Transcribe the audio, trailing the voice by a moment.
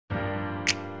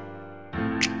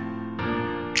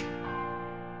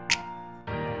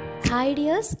Hi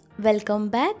dears, welcome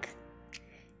back.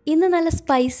 ഇന്ന് നല്ല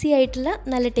spicy ആയിട്ടുള്ള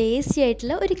നല്ല ടേസ്റ്റി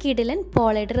ആയിട്ടുള്ള ഒരു കിടിലൻ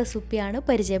പോളയുടെ റെസിപ്പിയാണ്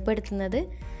പരിചയപ്പെടുത്തുന്നത്.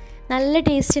 നല്ല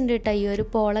ടേസ്റ്റ് ഉണ്ട് കേട്ടോ ഈ ഒരു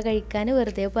പോള കഴിക്കാൻ,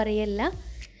 വെറുതെ പറയല്ല.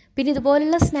 പിന്നെ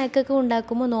ഇതുപോലുള്ള സ്നാക്കൊക്കെ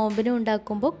ഉണ്ടാക്കുമ്പോൾ, നോമ്പിനും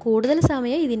ഉണ്ടാക്കുമ്പോൾ കൂടുതൽ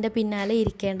സമയം ഇതിൻ്റെ പിന്നാലെ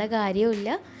ഇരിക്കേണ്ട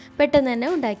കാര്യമില്ല, പെട്ടെന്ന് തന്നെ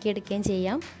ഉണ്ടാക്കിയെടുക്കുകയും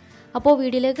ചെയ്യാം. അപ്പോൾ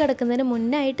വീഡിയോയിലേക്ക് കിടക്കുന്നതിന്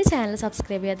മുന്നായിട്ട് ചാനൽ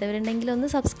സബ്സ്ക്രൈബ് ചെയ്യാത്തവരുണ്ടെങ്കിൽ ഒന്ന്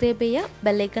സബ്സ്ക്രൈബ് ചെയ്യുക.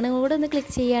 ബെല്ലൈക്കണും കൂടെ ഒന്ന്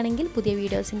ക്ലിക്ക് ചെയ്യുകയാണെങ്കിൽ പുതിയ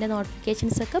വീഡിയോസിൻ്റെ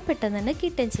നോട്ടിഫിക്കേഷൻസൊക്കെ പെട്ടെന്ന് തന്നെ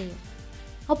കിട്ടുകയും ചെയ്യും.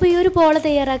 അപ്പോൾ ഈ ഒരു പോള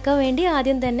തയ്യാറാക്കാൻ വേണ്ടി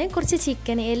ആദ്യം തന്നെ കുറച്ച്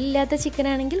ചിക്കൻ, എല്ലില്ലാത്ത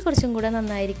ചിക്കനാണെങ്കിൽ കുറച്ചും കൂടെ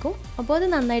നന്നായിരിക്കും. അപ്പോൾ അത്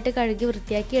നന്നായിട്ട് കഴുകി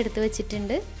വൃത്തിയാക്കി എടുത്ത്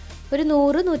വെച്ചിട്ടുണ്ട്. ഒരു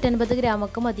 100-150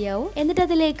 ഗ്രാമൊക്കെ മതിയാവും. എന്നിട്ട്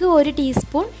അതിലേക്ക് 1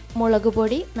 ടീസ്പൂൺ മുളക്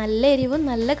പൊടി, നല്ല എരിവും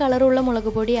നല്ല കളറുള്ള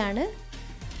മുളക് പൊടിയാണ്.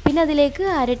 പിന്നെ അതിലേക്ക്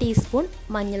 1/2 ടീസ്പൂൺ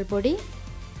മഞ്ഞൾപ്പൊടി,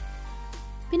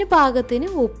 പിന്നെ പാകത്തിന്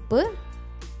ഉപ്പ്,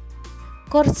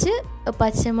 കുറച്ച്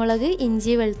പച്ചമുളക്,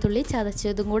 ഇഞ്ചി വെളുത്തുള്ളി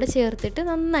ചതച്ചതും കൂടെ ചേർത്തിട്ട്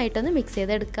നന്നായിട്ടൊന്ന് മിക്സ്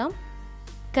ചെയ്തെടുക്കാം.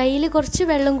 കയ്യിൽ കുറച്ച്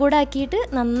വെള്ളം കൂടെ ആക്കിയിട്ട്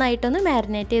നന്നായിട്ടൊന്ന്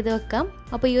മാരിനേറ്റ് ചെയ്ത് വെക്കാം.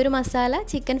 അപ്പോൾ ഈ ഒരു മസാല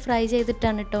ചിക്കൻ ഫ്രൈ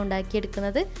ചെയ്തിട്ടാണ് കേട്ടോ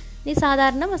ഉണ്ടാക്കിയെടുക്കുന്നത്. ഇനി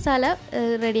സാധാരണ മസാല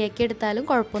റെഡിയാക്കി എടുത്താലും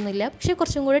കുഴപ്പമൊന്നുമില്ല, പക്ഷേ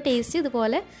കുറച്ചും കൂടെ ടേസ്റ്റ്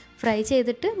ഇതുപോലെ ഫ്രൈ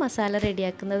ചെയ്തിട്ട് മസാല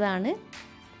റെഡിയാക്കുന്നതാണ്.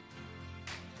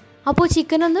 അപ്പോൾ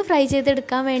ചിക്കൻ ഒന്ന് ഫ്രൈ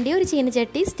ചെയ്തെടുക്കാൻ വേണ്ടി ഒരു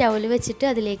ചീനച്ചട്ടി സ്റ്റൗവിൽ വെച്ചിട്ട്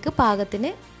അതിലേക്ക് പാകത്തിന്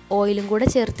ഓയിലും കൂടെ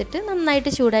ചേർത്തിട്ട്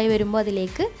നന്നായിട്ട് ചൂടായി വരുമ്പോൾ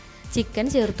അതിലേക്ക് ചിക്കൻ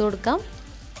ചേർത്ത് കൊടുക്കാം.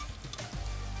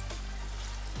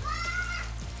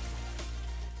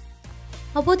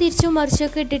 അപ്പോൾ തിരിച്ചും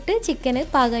മറിച്ചൊക്കെ ഇട്ടിട്ട് ചിക്കന്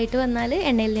പാകമായിട്ട് വന്നാൽ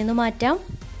എണ്ണയിൽ നിന്ന് മാറ്റാം.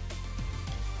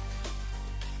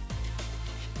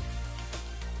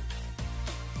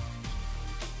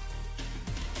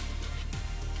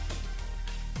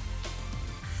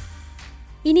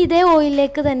 ഇനി ഇതേ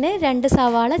ഓയിലിലേക്ക് തന്നെ 2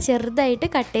 സവാള ചെറുതായിട്ട്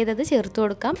കട്ട് ചെയ്തത് ചേർത്ത്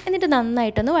കൊടുക്കാം. എന്നിട്ട്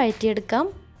നന്നായിട്ടൊന്ന് വഴറ്റിയെടുക്കാം.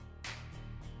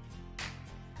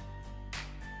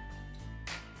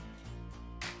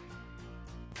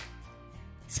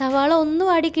 സവാള ഒന്ന്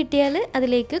വാടി കിട്ടിയാൽ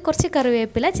അതിലേക്ക് കുറച്ച്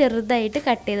കറിവേപ്പില ചെറുതായിട്ട്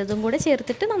കട്ട് ചെയ്തതും കൂടെ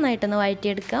ചേർത്തിട്ട് നന്നായിട്ടൊന്ന്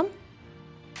വഴറ്റിയെടുക്കാം.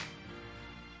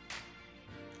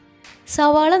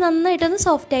 സവാള നന്നായിട്ടൊന്ന്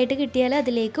സോഫ്റ്റായിട്ട് കിട്ടിയാൽ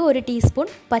അതിലേക്ക് 1 ടീസ്പൂൺ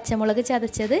പച്ചമുളക്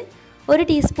ചതച്ചത്, 1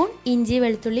 ടീസ്പൂൺ ഇഞ്ചി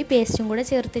വെളുത്തുള്ളി പേസ്റ്റും കൂടെ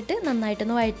ചേർത്തിട്ട്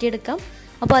നന്നായിട്ടൊന്ന് വഴറ്റിയെടുക്കാം.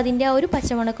 അപ്പോൾ അതിൻ്റെ ആ ഒരു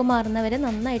പച്ചമുളക് മാറുന്നവരെ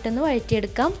നന്നായിട്ടൊന്ന്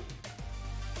വഴറ്റിയെടുക്കാം.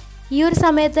 ഈ ഒരു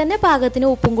സമയത്ത് തന്നെ പാകത്തിന്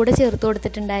ഉപ്പും കൂടെ ചേർത്ത്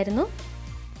കൊടുത്തിട്ടുണ്ടായിരുന്നു.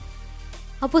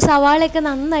 അപ്പോൾ സവാളയൊക്കെ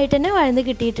നന്നായിട്ട് തന്നെ വഴന്ന്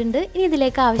കിട്ടിയിട്ടുണ്ട്. ഇനി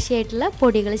ഇതിലേക്ക് ആവശ്യമായിട്ടുള്ള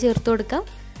പൊടികൾ ചേർത്ത് കൊടുക്കാം.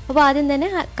 അപ്പോൾ ആദ്യം തന്നെ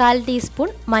 1/4 ടീസ്പൂൺ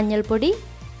മഞ്ഞൾപ്പൊടി,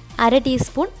 1/2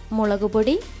 ടീസ്പൂൺ മുളക്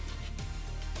പൊടി,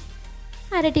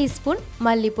 1/2 ടീസ്പൂൺ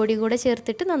മല്ലിപ്പൊടി കൂടെ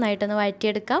ചേർത്തിട്ട് നന്നായിട്ടൊന്ന്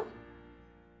വഴറ്റിയെടുക്കാം.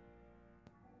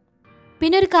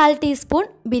 പിന്നെ ഒരു 1/4 ടീസ്പൂൺ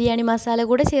ബിരിയാണി മസാല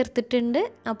കൂടെ ചേർത്തിട്ടുണ്ട്.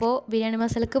 അപ്പോൾ ബിരിയാണി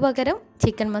മസാലയ്ക്ക് പകരം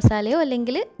ചിക്കൻ മസാലയോ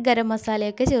അല്ലെങ്കിൽ ഗരം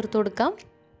മസാലയൊക്കെ ചേർത്ത് കൊടുക്കാം.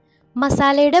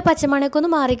 മസാലയുടെ പച്ചമണമൊക്കെ ഒന്ന്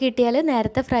മാറി കിട്ടിയാൽ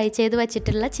നേരത്തെ ഫ്രൈ ചെയ്ത്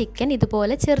വെച്ചിട്ടുള്ള ചിക്കൻ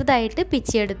ഇതുപോലെ ചെറുതായിട്ട്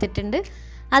പിച്ചിയെടുത്തിട്ടുണ്ട്.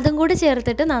 അതും കൂടി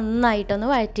ചേർത്തിട്ട് നന്നായിട്ടൊന്ന്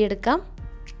വഴറ്റിയെടുക്കാം.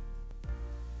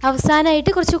 അവസാനമായിട്ട്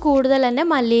കുറച്ച് കൂടുതൽ തന്നെ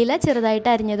മല്ലിയില ചെറുതായിട്ട്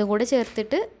അരിഞ്ഞതും കൂടെ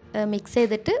ചേർത്തിട്ട് മിക്സ്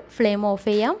ചെയ്തിട്ട് ഫ്ലെയിം ഓഫ്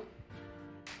ചെയ്യാം.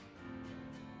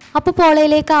 അപ്പോൾ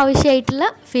പോളയിലേക്ക് ആവശ്യമായിട്ടുള്ള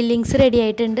ഫില്ലിങ്സ് റെഡി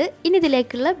ആയിട്ടുണ്ട്. ഇനി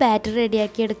ഇതിലേക്കുള്ള ബാറ്റർ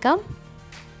റെഡിയാക്കി എടുക്കാം.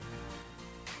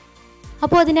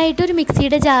 അപ്പോൾ അതിനായിട്ട് ഒരു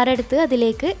മിക്സിയുടെ ജാർ എടുത്ത്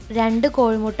അതിലേക്ക് 2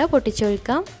 കോഴിമുട്ട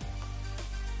പൊട്ടിച്ചൊഴിക്കാം.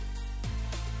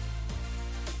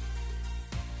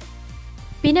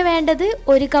 പിന്നെ വേണ്ടത്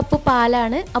 1 കപ്പ്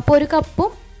പാലാണ്. അപ്പോൾ 1 കപ്പും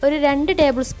ഒരു 2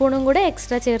 ടേബിൾ സ്പൂണും കൂടെ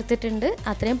എക്സ്ട്രാ ചേർത്തിട്ടുണ്ട്.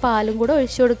 അത്രയും പാലും കൂടെ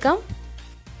ഒഴിച്ചു കൊടുക്കാം.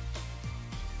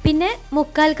 പിന്നെ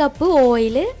 1/4 കപ്പ്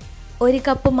ഓയിൽ, 1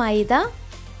 കപ്പ് മൈദ,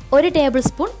 1 ടേബിൾ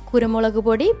സ്പൂൺ കുരുമുളക്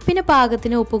പൊടി, പിന്നെ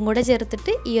പാകത്തിന് ഉപ്പും കൂടെ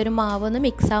ചേർത്തിട്ട് ഈ ഒരു മാവ് ഒന്ന്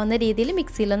മിക്സ് ആവുന്ന രീതിയിൽ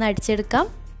മിക്സിയിലൊന്ന് അടിച്ചെടുക്കാം.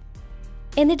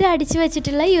 എന്നിട്ട് അടിച്ചു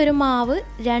വെച്ചിട്ടുള്ള ഈ ഒരു മാവ്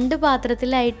 2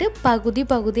 പാത്രത്തിലായിട്ട്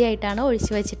പകുതിയായിട്ടാണ്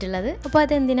ഒഴിച്ചു വെച്ചിട്ടുള്ളത്. അപ്പോൾ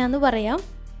അതെന്തിനാന്ന് പറയാം.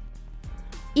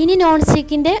 ഇനി നോൺ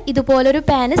സ്റ്റിക്കിൻ്റെ ഇതുപോലൊരു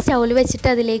പാന് സ്റ്റൗവിൽ വെച്ചിട്ട്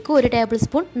അതിലേക്ക് 1 ടേബിൾ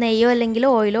സ്പൂൺ നെയ്യോ അല്ലെങ്കിൽ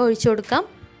ഓയിലോ ഒഴിച്ചു കൊടുക്കാം.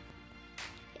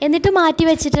 എന്നിട്ട് മാറ്റി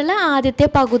വെച്ചിട്ടുള്ള ആദ്യത്തെ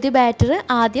പകുതി ബാറ്റർ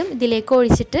ആദ്യം ഇതിലേക്ക്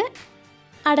ഒഴിച്ചിട്ട്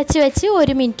അടച്ചു വെച്ച്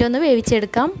 1 മിനിറ്റ് ഒന്ന്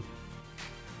വേവിച്ചെടുക്കാം.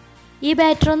 ഈ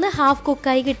ബാറ്റർ ഒന്ന് ഹാഫ്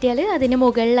കുക്കായി കിട്ടിയാൽ അതിന്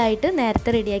മുകളിലായിട്ട്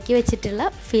നേരത്തെ റെഡിയാക്കി വെച്ചിട്ടുള്ള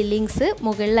ഫില്ലിങ്സ്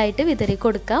മുകളിലായിട്ട് വിതറി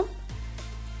കൊടുക്കാം.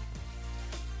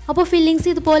 അപ്പോൾ ഫില്ലിങ്സ്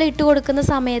ഇതുപോലെ ഇട്ട് കൊടുക്കുന്ന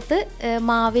സമയത്ത്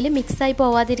മാവിൽ മിക്സായി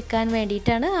പോവാതിരിക്കാൻ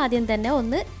വേണ്ടിയിട്ടാണ് ആദ്യം തന്നെ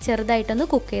ഒന്ന് ചെറുതായിട്ടൊന്ന്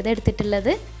കുക്ക്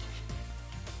ചെയ്തെടുത്തിട്ടുള്ളത്.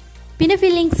 പിന്നെ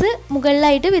ഫില്ലിങ്സ്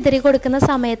മുകളിലായിട്ട് വിതറി കൊടുക്കുന്ന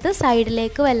സമയത്ത്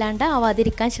സൈഡിലേക്ക് വല്ലാണ്ട്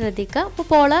ആവാതിരിക്കാൻ ശ്രദ്ധിക്കുക. അപ്പോൾ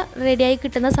പോള റെഡിയായി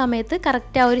കിട്ടുന്ന സമയത്ത്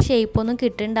കറക്റ്റ് ആ ഒരു ഷേപ്പൊന്നും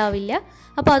കിട്ടുന്നുണ്ടാവില്ല.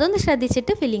 അപ്പോൾ അതൊന്ന്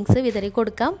ശ്രദ്ധിച്ചിട്ട് ഫില്ലിങ്സ് വിതറി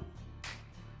കൊടുക്കാം.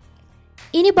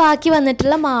 ഇനി ബാക്കി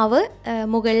വന്നിട്ടുള്ള മാവ്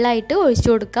മുകളിലായിട്ട് ഒഴിച്ചു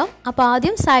കൊടുക്കാം. അപ്പോൾ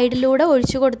ആദ്യം സൈഡിലൂടെ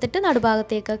ഒഴിച്ചു കൊടുത്തിട്ട്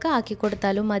നടുഭാഗത്തേക്കൊക്കെ ആക്കി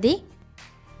കൊടുത്താലും മതി.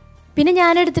 പിന്നെ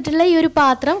ഞാൻ എടുത്തിട്ടുള്ള ഈ ഒരു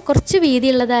പാത്രം കുറച്ച്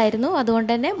വീതിയുള്ളതായിരുന്നു.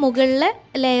 അതുകൊണ്ട് തന്നെ മുകളിലെ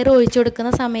ലെയർ ഒഴിച്ചു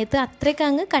കൊടുക്കുന്ന സമയത്ത് അത്രയ്ക്ക്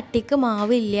അങ്ങ് കട്ടിക്ക്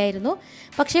മാവ് ഇല്ലായിരുന്നു.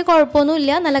 പക്ഷേ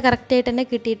കുഴപ്പമൊന്നുമില്ല, നല്ല കറക്റ്റായിട്ട് തന്നെ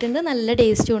കിട്ടിയിട്ടുണ്ട്, നല്ല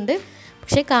ടേസ്റ്റും ഉണ്ട്.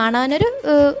 പക്ഷേ കാണാനൊരു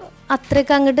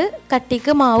അത്രയ്ക്ക് അങ്ങോട്ട്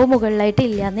കട്ടിക്ക് മാവ് മുകളിലായിട്ട്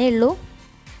ഇല്ലയെന്നേ ഉള്ളൂ.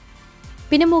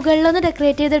 പിന്നെ മുകളിലൊന്ന്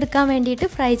ഡെക്കറേറ്റ് ചെയ്തെടുക്കാൻ വേണ്ടിയിട്ട്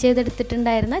ഫ്രൈ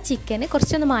ചെയ്തെടുത്തിട്ടുണ്ടായിരുന്ന ചിക്കന്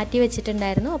കുറച്ചൊന്ന് മാറ്റി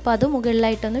വെച്ചിട്ടുണ്ടായിരുന്നു. അപ്പോൾ അത്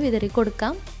മുകളിലായിട്ടൊന്ന് വിതറി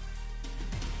കൊടുക്കാം.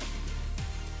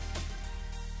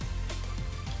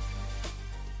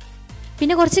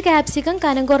 പിന്നെ കുറച്ച് ക്യാപ്സിക്കം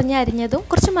കനം കുറഞ്ഞ് അരിഞ്ഞതും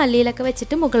കുറച്ച് മല്ലിയിലൊക്കെ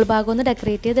വെച്ചിട്ട് മുകൾ ഭാഗം ഒന്ന്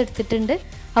ഡെക്കറേറ്റ് ചെയ്തെടുത്തിട്ടുണ്ട്.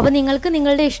 അപ്പോൾ നിങ്ങൾക്ക്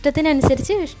നിങ്ങളുടെ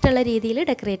ഇഷ്ടത്തിനനുസരിച്ച് ഇഷ്ടമുള്ള രീതിയിൽ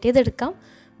ഡെക്കറേറ്റ് ചെയ്തെടുക്കാം.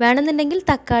 വേണമെന്നുണ്ടെങ്കിൽ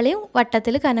തക്കാളിയും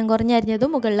വട്ടത്തിൽ കനം കുറഞ്ഞ്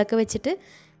അരിഞ്ഞതും മുകളിലൊക്കെ വെച്ചിട്ട്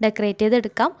ഡെക്കറേറ്റ്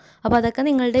ചെയ്തെടുക്കാം. അപ്പോൾ അതൊക്കെ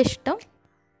നിങ്ങളുടെ ഇഷ്ടം.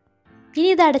 ഇനി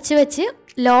ഇത് അടച്ച് വെച്ച്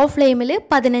ലോ ഫ്ലെയിമിൽ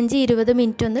 15-20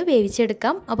 മിനിറ്റ് ഒന്ന്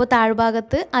വേവിച്ചെടുക്കാം. അപ്പോൾ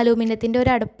താഴ്ഭാഗത്ത് അലൂമിനിയത്തിൻ്റെ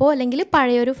ഒരു അടുപ്പോ അല്ലെങ്കിൽ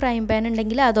പഴയൊരു ഫ്രൈ പാൻ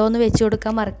ഉണ്ടെങ്കിൽ അതോ ഒന്ന് വെച്ച്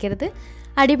കൊടുക്കാൻ മറക്കരുത്,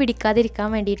 അടി പിടിക്കാതിരിക്കാൻ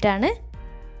വേണ്ടിയിട്ടാണ്.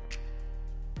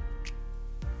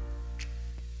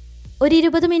 ഒരു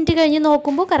 20 മിനിറ്റ് കഴിഞ്ഞ്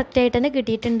നോക്കുമ്പോൾ കറക്റ്റായിട്ട് തന്നെ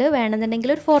കിട്ടിയിട്ടുണ്ട്.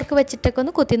 വേണമെന്നുണ്ടെങ്കിൽ ഒരു ഫോർക്ക് വെച്ചിട്ടൊക്കെ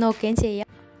ഒന്ന് കുത്തി നോക്കുകയും ചെയ്യാം.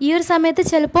 ഈ ഒരു സമയത്ത്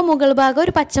ചിലപ്പോൾ മുകൾ ഭാഗം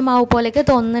ഒരു പച്ചമാവ് പോലെയൊക്കെ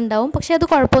തോന്നുന്നുണ്ടാവും. പക്ഷേ അത്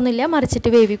കുഴപ്പമൊന്നുമില്ല,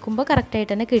 മറിച്ചിട്ട് വേവിക്കുമ്പോൾ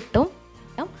കറക്റ്റായിട്ട് തന്നെ കിട്ടും.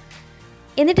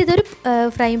 എന്നിട്ട് ഇതൊരു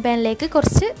ഫ്രൈ പാനിലേക്ക്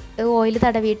കുറച്ച് ഓയിൽ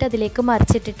തടവിയിട്ട് അതിലേക്ക്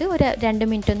മറിച്ചിട്ടിട്ട് ഒരു 2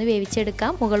 മിനിറ്റ് ഒന്ന്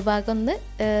വേവിച്ചെടുക്കാം. മുകൾ ഭാഗം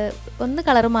ഒന്ന്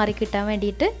കളർ മാറി കിട്ടാൻ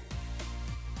വേണ്ടിയിട്ട്.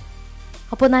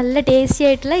 അപ്പോൾ നല്ല ടേസ്റ്റി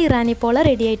ആയിട്ടുള്ള ഇറാനി പോള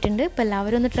റെഡി ആയിട്ടുണ്ട്. അപ്പോൾ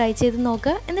എല്ലാവരും ഒന്ന് ട്രൈ ചെയ്ത്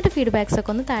നോക്കുക. എന്നിട്ട്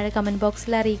ഫീഡ്ബാക്സൊക്കെ ഒന്ന് താഴെ കമൻറ്റ്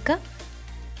ബോക്സിൽ അറിയിക്കുക.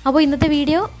 അപ്പോൾ ഇന്നത്തെ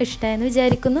വീഡിയോ ഇഷ്ടമായെന്ന്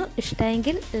വിചാരിക്കുന്നു.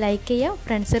 ഇഷ്ടമായെങ്കിൽ ലൈക്ക് ചെയ്യുക,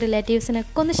 ഫ്രണ്ട്സ്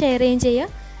റിലേറ്റീവ്സിനൊക്കെ ഒന്ന് ഷെയർ ചെയ്യുകയും ചെയ്യുക.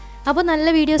 അപ്പോൾ നല്ല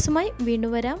വീഡിയോസുമായി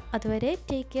വീണ്ടും വരാം. അതുവരെ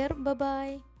ടേക്ക് കെയർ,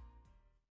 ബൈ.